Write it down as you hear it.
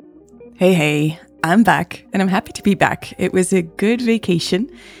Hey, I'm back, and I'm happy to be back. It was a good vacation,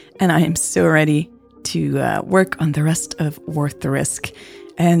 and I am so ready to work on the rest of Worth the Risk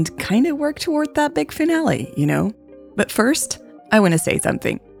and kind of work toward that big finale, you know? But first, I want to say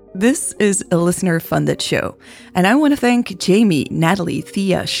something. This is a listener-funded show, and I want to thank Jamie, Natalie,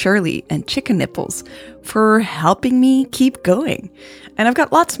 Thea, Shirley, and Chicken Nipples for helping me keep going. And I've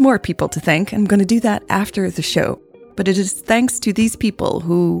got lots more people to thank. I'm going to do that after the show. But it is thanks to these people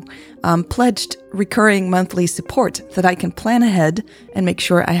who pledged recurring monthly support that I can plan ahead and make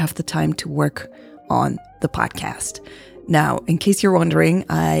sure I have the time to work on the podcast. Now, in case you're wondering,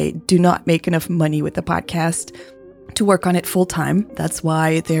 I do not make enough money with the podcast to work on it full time. That's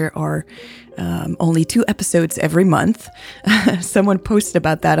why there are only 2 episodes every month. Someone posted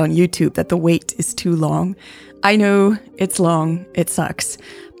about that on YouTube, that the wait is too long. I know it's long, it sucks,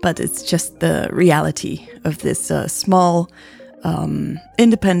 but it's just the reality of this small,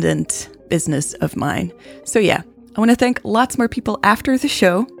 independent business of mine. So yeah, I want to thank lots more people after the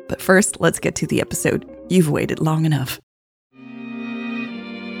show, but first, let's get to the episode. You've waited long enough.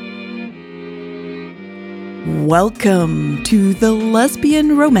 Welcome to the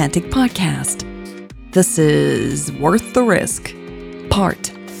Lesbian Romantic Podcast. This is Worth the Risk,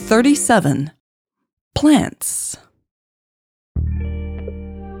 Part 37, Plants.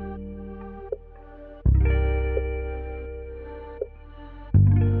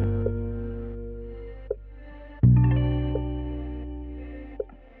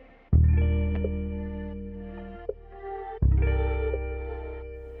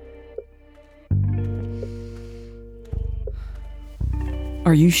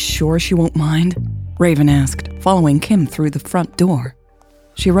 Are you sure she won't mind? Raven asked, following Kim through the front door.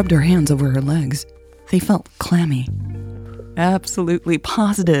 She rubbed her hands over her legs. They felt clammy. Absolutely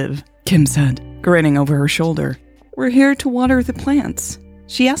positive, Kim said, grinning over her shoulder. We're here to water the plants.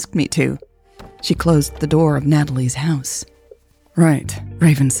 She asked me to. She closed the door of Natalie's house. Right,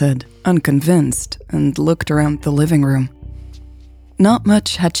 Raven said, unconvinced, and looked around the living room. Not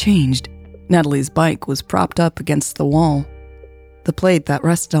much had changed. Natalie's bike was propped up against the wall. The plate that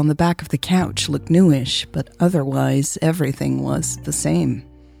rested on the back of the couch looked newish, but otherwise everything was the same.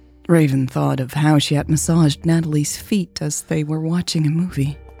 Raven thought of how she had massaged Natalie's feet as they were watching a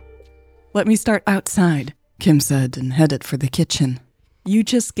movie. Let me start outside, Kim said, and headed for the kitchen. You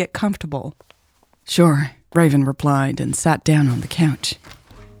just get comfortable. Sure, Raven replied and sat down on the couch.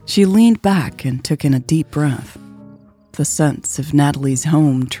 She leaned back and took in a deep breath. The sense of Natalie's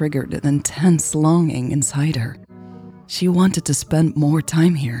home triggered an intense longing inside her. She wanted to spend more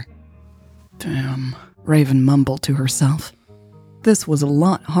time here. Damn, Raven mumbled to herself. This was a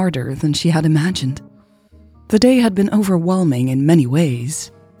lot harder than she had imagined. The day had been overwhelming in many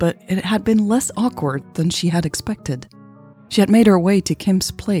ways, but it had been less awkward than she had expected. She had made her way to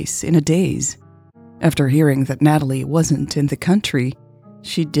Kim's place in a daze. After hearing that Natalie wasn't in the country,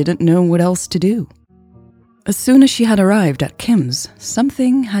 she didn't know what else to do. As soon as she had arrived at Kim's,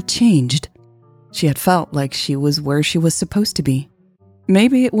 something had changed. She had felt like she was where she was supposed to be.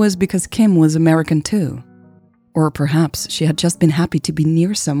 Maybe it was because Kim was American too. Or perhaps she had just been happy to be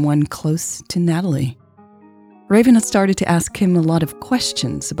near someone close to Natalie. Raven had started to ask Kim a lot of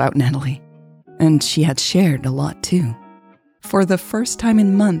questions about Natalie, and she had shared a lot too. For the first time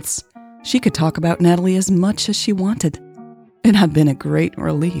in months, she could talk about Natalie as much as she wanted. It had been a great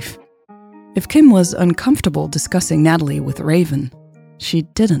relief. If Kim was uncomfortable discussing Natalie with Raven, she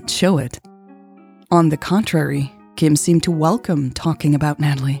didn't show it. On the contrary, Kim seemed to welcome talking about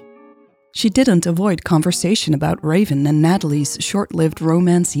Natalie. She didn't avoid conversation about Raven and Natalie's short-lived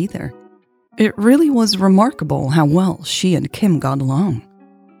romance either. It really was remarkable how well she and Kim got along.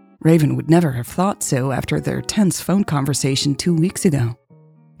 Raven would never have thought so after their tense phone conversation 2 weeks ago.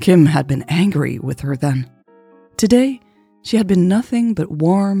 Kim had been angry with her then. Today, she had been nothing but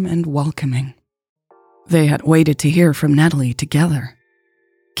warm and welcoming. They had waited to hear from Natalie together.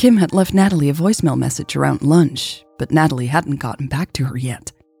 Kim had left Natalie a voicemail message around lunch, but Natalie hadn't gotten back to her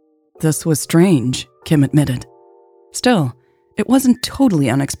yet. This was strange, Kim admitted. Still, it wasn't totally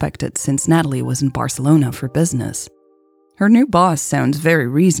unexpected since Natalie was in Barcelona for business. Her new boss sounds very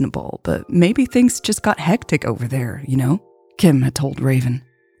reasonable, but maybe things just got hectic over there, you know? Kim had told Raven.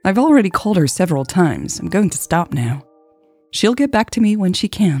 I've already called her several times. I'm going to stop now. She'll get back to me when she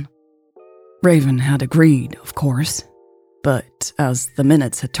can. Raven had agreed, of course. But as the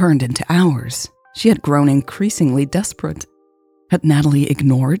minutes had turned into hours, she had grown increasingly desperate. Had Natalie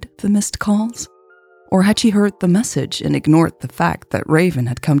ignored the missed calls? Or had she heard the message and ignored the fact that Raven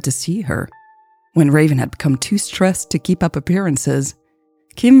had come to see her? When Raven had become too stressed to keep up appearances,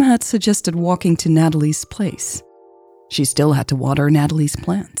 Kim had suggested walking to Natalie's place. She still had to water Natalie's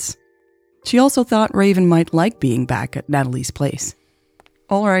plants. She also thought Raven might like being back at Natalie's place.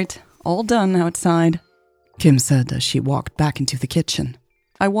 "All right, all done outside," Kim said as she walked back into the kitchen.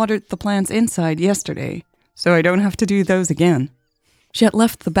 "I watered the plants inside yesterday, so I don't have to do those again." She had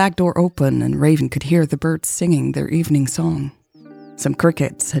left the back door open and Raven could hear the birds singing their evening song. Some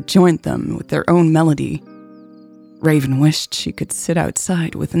crickets had joined them with their own melody. Raven wished she could sit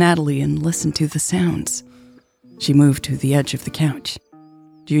outside with Natalie and listen to the sounds. She moved to the edge of the couch.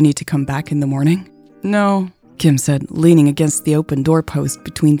 "Do you need to come back in the morning?" "No," Kim said, leaning against the open doorpost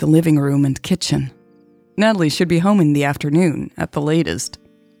between the living room and kitchen. "Natalie should be home in the afternoon, at the latest."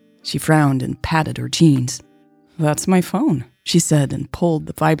 She frowned and patted her jeans. "That's my phone," she said and pulled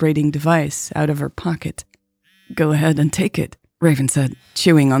the vibrating device out of her pocket. "Go ahead and take it," Raven said,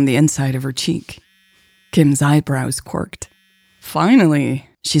 chewing on the inside of her cheek. Kim's eyebrows quirked. "Finally,"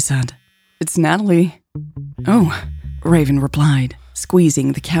 she said. "It's Natalie." "Oh," Raven replied,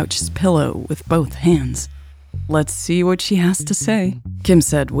 squeezing the couch's pillow with both hands. "Let's see what she has to say," Kim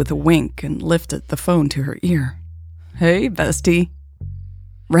said with a wink and lifted the phone to her ear. "Hey, bestie."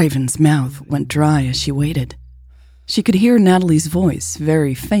 Raven's mouth went dry as she waited. She could hear Natalie's voice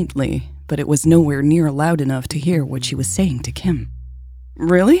very faintly, but it was nowhere near loud enough to hear what she was saying to Kim.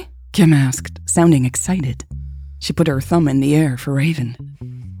 "Really?" Kim asked, sounding excited. She put her thumb in the air for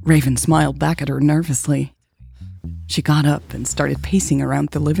Raven. Raven smiled back at her nervously. She got up and started pacing around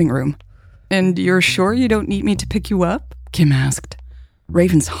the living room. "And you're sure you don't need me to pick you up?" Kim asked.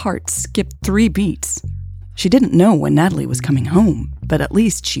 Raven's heart skipped 3 beats. She didn't know when Natalie was coming home, but at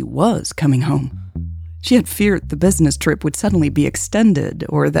least she was coming home. She had feared the business trip would suddenly be extended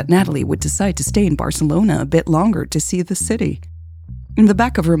or that Natalie would decide to stay in Barcelona a bit longer to see the city. In the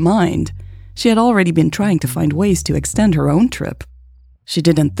back of her mind, she had already been trying to find ways to extend her own trip. She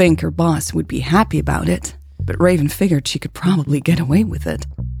didn't think her boss would be happy about it, but Raven figured she could probably get away with it.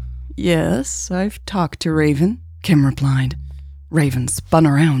 "Yes, I've talked to Raven," Kim replied. Raven spun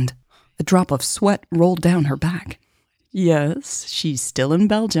around. A drop of sweat rolled down her back. "Yes, she's still in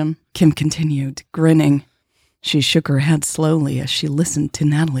Belgium," Kim continued, grinning. She shook her head slowly as she listened to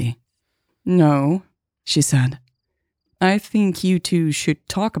Natalie. "No," she said. "I think you two should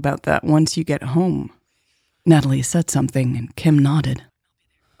talk about that once you get home." Natalie said something and Kim nodded.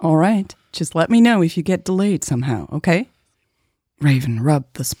 "All right, just let me know if you get delayed somehow, okay?" Raven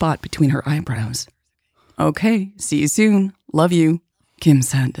rubbed the spot between her eyebrows. "Okay, see you soon. Love you," Kim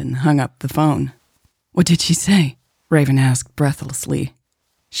said and hung up the phone. "What did she say?" Raven asked breathlessly.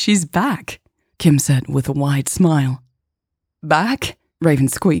 "She's back," Kim said with a wide smile. "Back?" Raven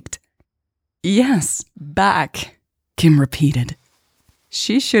squeaked. "Yes, back," Kim repeated.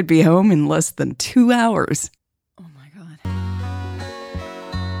 "She should be home in less than 2 hours." Oh my God.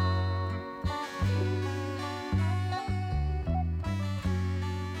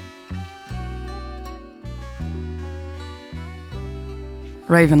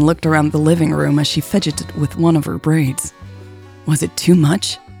 Raven looked around the living room as she fidgeted with one of her braids. Was it too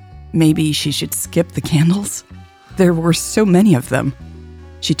much? Maybe she should skip the candles? There were so many of them.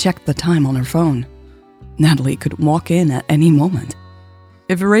 She checked the time on her phone. Natalie could walk in at any moment.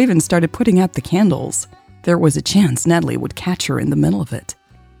 If Raven started putting out the candles, there was a chance Natalie would catch her in the middle of it.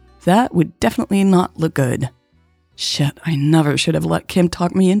 That would definitely not look good. Shit, I never should have let Kim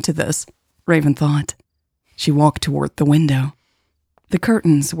talk me into this, Raven thought. She walked toward the window. The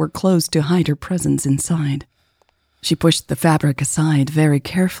curtains were closed to hide her presence inside. She pushed the fabric aside very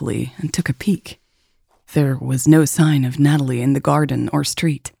carefully and took a peek. There was no sign of Natalie in the garden or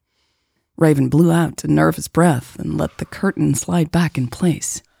street. Raven blew out a nervous breath and let the curtain slide back in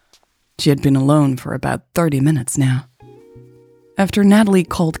place. She had been alone for about 30 minutes now. After Natalie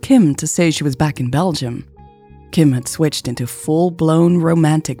called Kim to say she was back in Belgium, Kim had switched into full-blown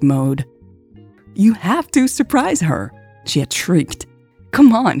romantic mode. "You have to surprise her," she had shrieked.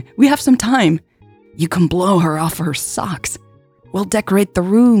 "Come on, we have some time. You can blow her off her socks. We'll decorate the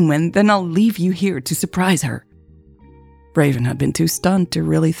room and then I'll leave you here to surprise her." Raven had been too stunned to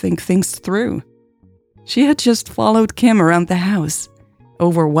really think things through. She had just followed Kim around the house,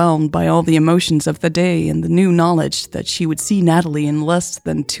 overwhelmed by all the emotions of the day and the new knowledge that she would see Natalie in less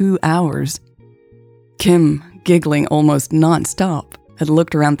than 2 hours. Kim, giggling almost non-stop, had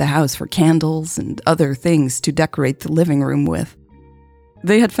looked around the house for candles and other things to decorate the living room with.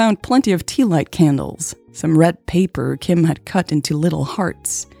 They had found plenty of tea light candles, some red paper Kim had cut into little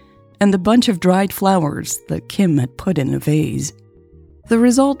hearts, and a bunch of dried flowers that Kim had put in a vase. The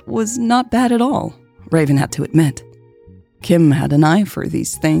result was not bad at all, Raven had to admit. Kim had an eye for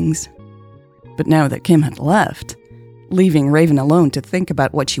these things. But now that Kim had left, leaving Raven alone to think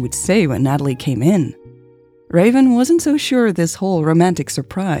about what she would say when Natalie came in, Raven wasn't so sure this whole romantic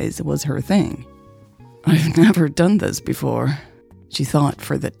surprise was her thing. I've never done this before, she thought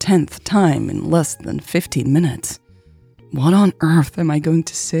for the 10th time in less than 15 minutes. What on earth am I going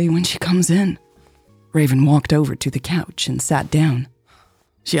to say when she comes in? Raven walked over to the couch and sat down.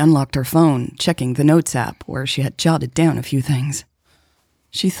 She unlocked her phone, checking the Notes app where she had jotted down a few things.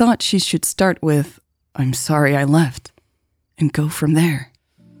 She thought she should start with, "I'm sorry I left," and go from there.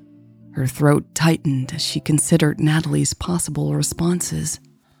 Her throat tightened as she considered Natalie's possible responses.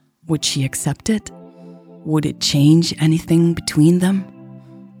 Would she accept it? Would it change anything between them?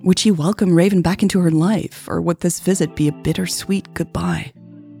 Would she welcome Raven back into her life, or would this visit be a bittersweet goodbye?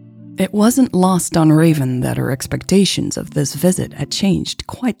 It wasn't lost on Raven that her expectations of this visit had changed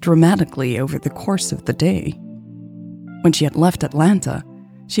quite dramatically over the course of the day. When she had left Atlanta,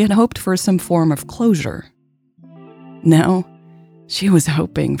 she had hoped for some form of closure. Now, she was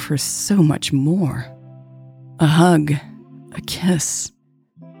hoping for so much more. A hug, a kiss,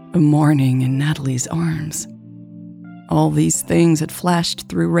 a morning in Natalie's arms. All these things had flashed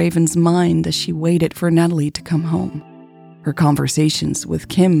through Raven's mind as she waited for Natalie to come home. Her conversations with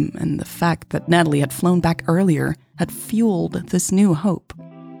Kim and the fact that Natalie had flown back earlier had fueled this new hope.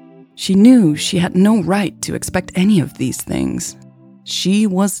 She knew she had no right to expect any of these things. She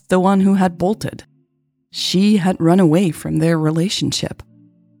was the one who had bolted. She had run away from their relationship.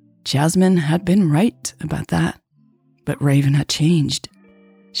 Jasmine had been right about that, but Raven had changed.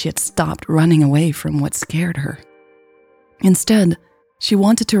 She had stopped running away from what scared her. Instead, she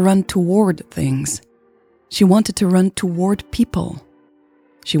wanted to run toward things. She wanted to run toward people.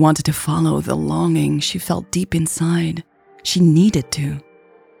 She wanted to follow the longing she felt deep inside. She needed to.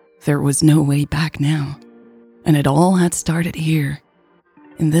 There was no way back now. And it all had started here,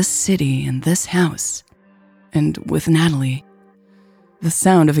 in this city, in this house, and with Natalie. The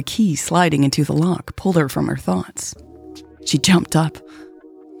sound of a key sliding into the lock pulled her from her thoughts. She jumped up.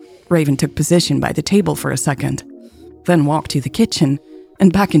 Raven took position by the table for a second, then walked to the kitchen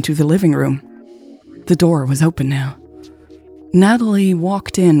and back into the living room. The door was open now. Natalie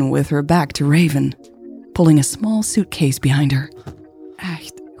walked in with her back to Raven, pulling a small suitcase behind her.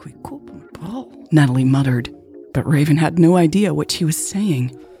 Natalie muttered, but Raven had no idea what she was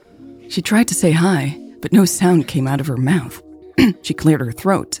saying. She tried to say hi, but no sound came out of her mouth. She cleared her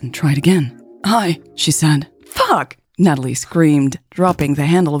throat and tried again. "Hi," she said. "Fuck!" Natalie screamed, dropping the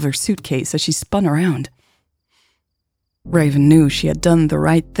handle of her suitcase as she spun around. Raven knew she had done the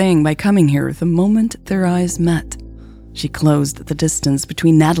right thing by coming here the moment their eyes met. She closed the distance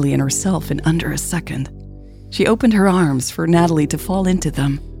between Natalie and herself in under a second. She opened her arms for Natalie to fall into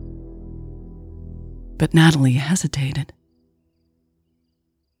them. But Natalie hesitated.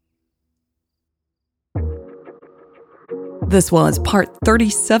 This was part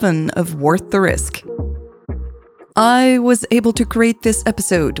 37 of Worth the Risk. I was able to create this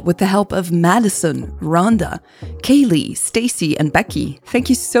episode with the help of Madison, Rhonda, Kaylee, Stacy, and Becky. Thank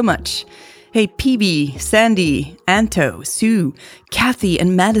you so much. Hey, PB, Sandy, Anto, Sue, Kathy,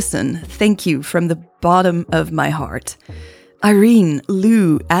 and Madison, thank you from the bottom of my heart. Irene,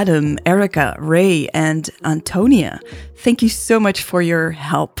 Lou, Adam, Erica, Ray, and Antonia, thank you so much for your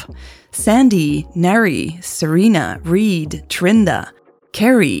help. Sandy, Neri, Serena, Reed, Trinda,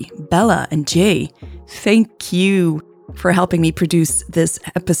 Carrie, Bella, and Jay, thank you for helping me produce this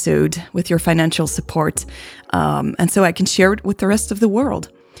episode with your financial support, and so I can share it with the rest of the world.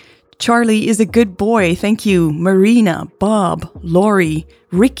 Charlie is a good boy. Thank you. Marina, Bob, Lori,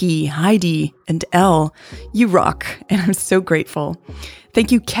 Ricky, Heidi, and Elle. You rock, and I'm so grateful.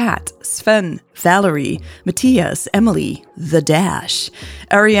 Thank you, Kat, Sven, Valerie, Matthias, Emily, The Dash,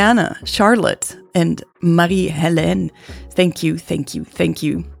 Ariana, Charlotte, and Marie-Helene. Thank you, thank you, thank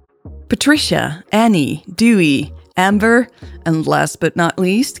you. Patricia, Annie, Dewey, Amber, and last but not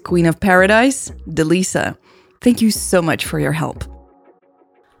least, Queen of Paradise, Delisa. Thank you so much for your help.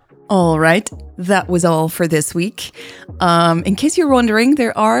 All right, that was all for this week. In case you're wondering,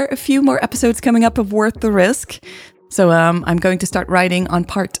 there are a few more episodes coming up of Worth the Risk. So I'm going to start writing on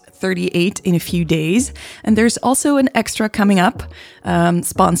part 38 in a few days. And there's also an extra coming up,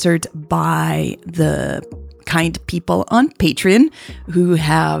 sponsored by the kind people on Patreon who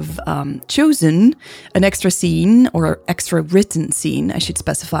have chosen an extra scene, or extra written scene, I should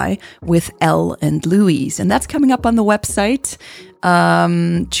specify, with Elle and Louise. And that's coming up on the website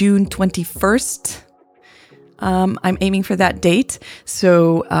June 21st. I'm aiming for that date.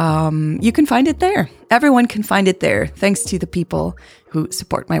 So you can find it there. Everyone can find it there, thanks to the people who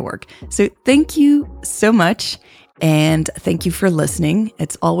support my work. So thank you so much. And thank you for listening.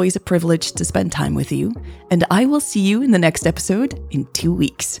 It's always a privilege to spend time with you. And I will see you in the next episode in 2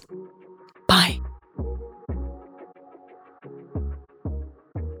 weeks. Bye.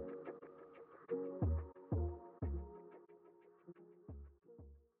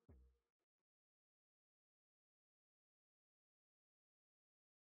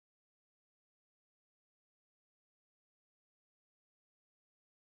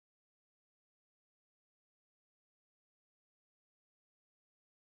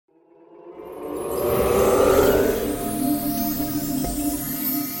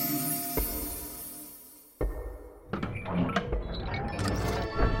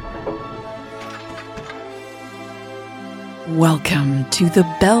 Welcome to the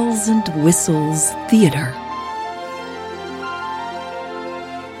Bells and Whistles Theater.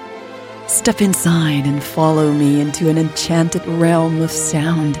 Step inside and follow me into an enchanted realm of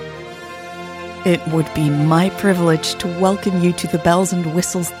sound. It would be my privilege to welcome you to the Bells and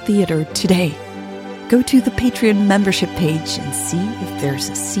Whistles Theater today. Go to the Patreon membership page and see if there's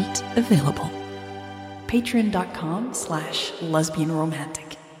a seat available. Patreon.com/lesbianromantic.